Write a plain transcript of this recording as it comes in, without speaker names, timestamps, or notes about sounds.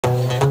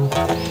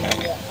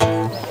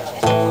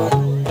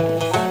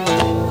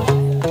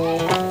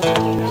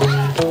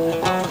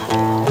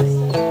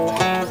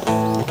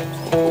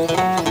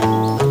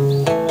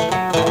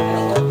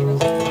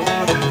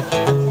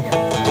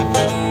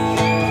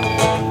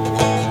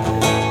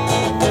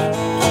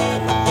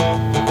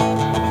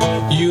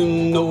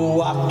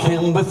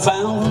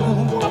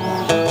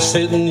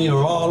sitting here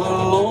all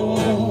alone.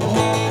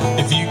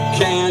 If you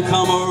can't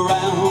come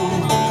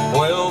around,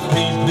 well,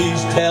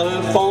 please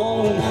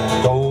telephone.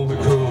 Don't be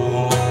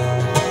cruel,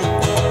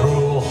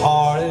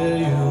 cruel-hearted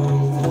you.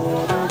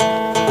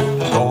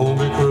 Don't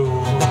be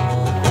cruel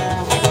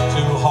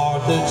to a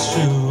heart that's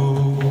true.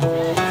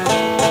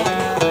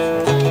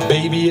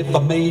 Baby, if I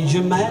made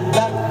you mad,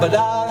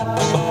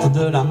 something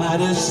that I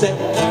might have said,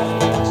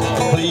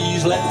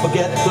 please let's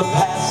forget the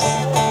past,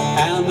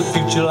 and the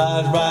future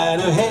lies right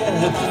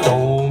ahead.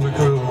 Don't be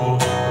cruel,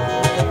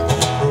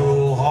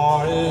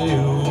 cruel-hearted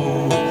you.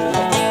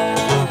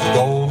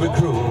 Don't be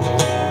cruel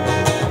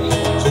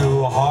to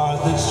a heart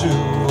that's true.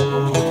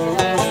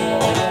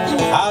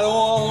 I don't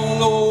want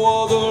no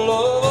other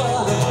lover,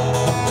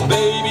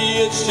 baby,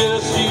 it's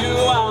just you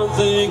I'm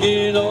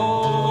thinking of.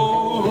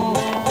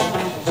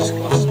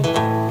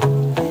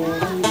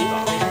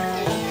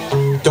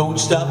 Don't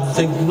stop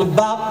thinking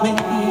about me,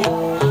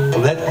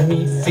 let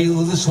me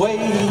feel this way.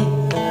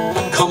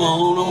 Come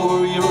on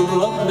over here and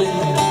love me,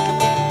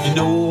 you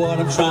know what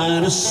I'm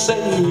trying to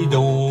say.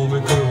 Don't be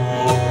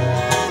cruel,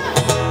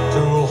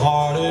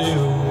 cruel-hearted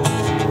you.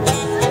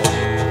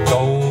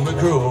 Don't be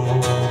cruel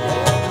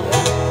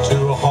to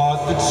a heart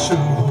that's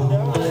true.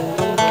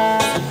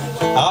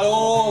 I don't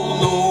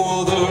want no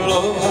other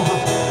love,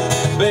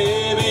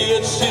 baby,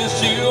 it's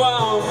just you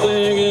I'm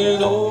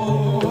thinking of.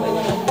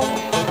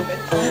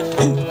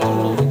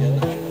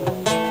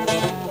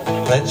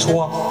 Let's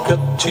walk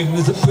up to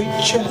the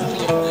preacher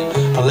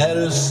and let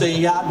us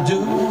say I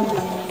do,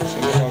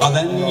 and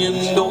then you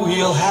know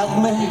he'll have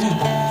me.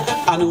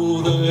 I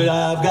know that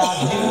I've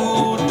got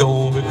you.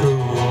 Don't be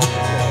cruel,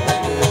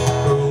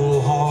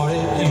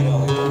 cruel-hearted you.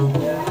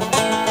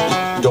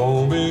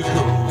 Don't be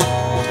cruel,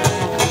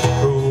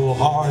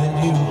 cruel-hearted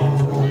you.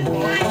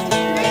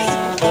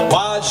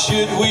 Why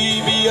should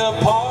we be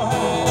apart?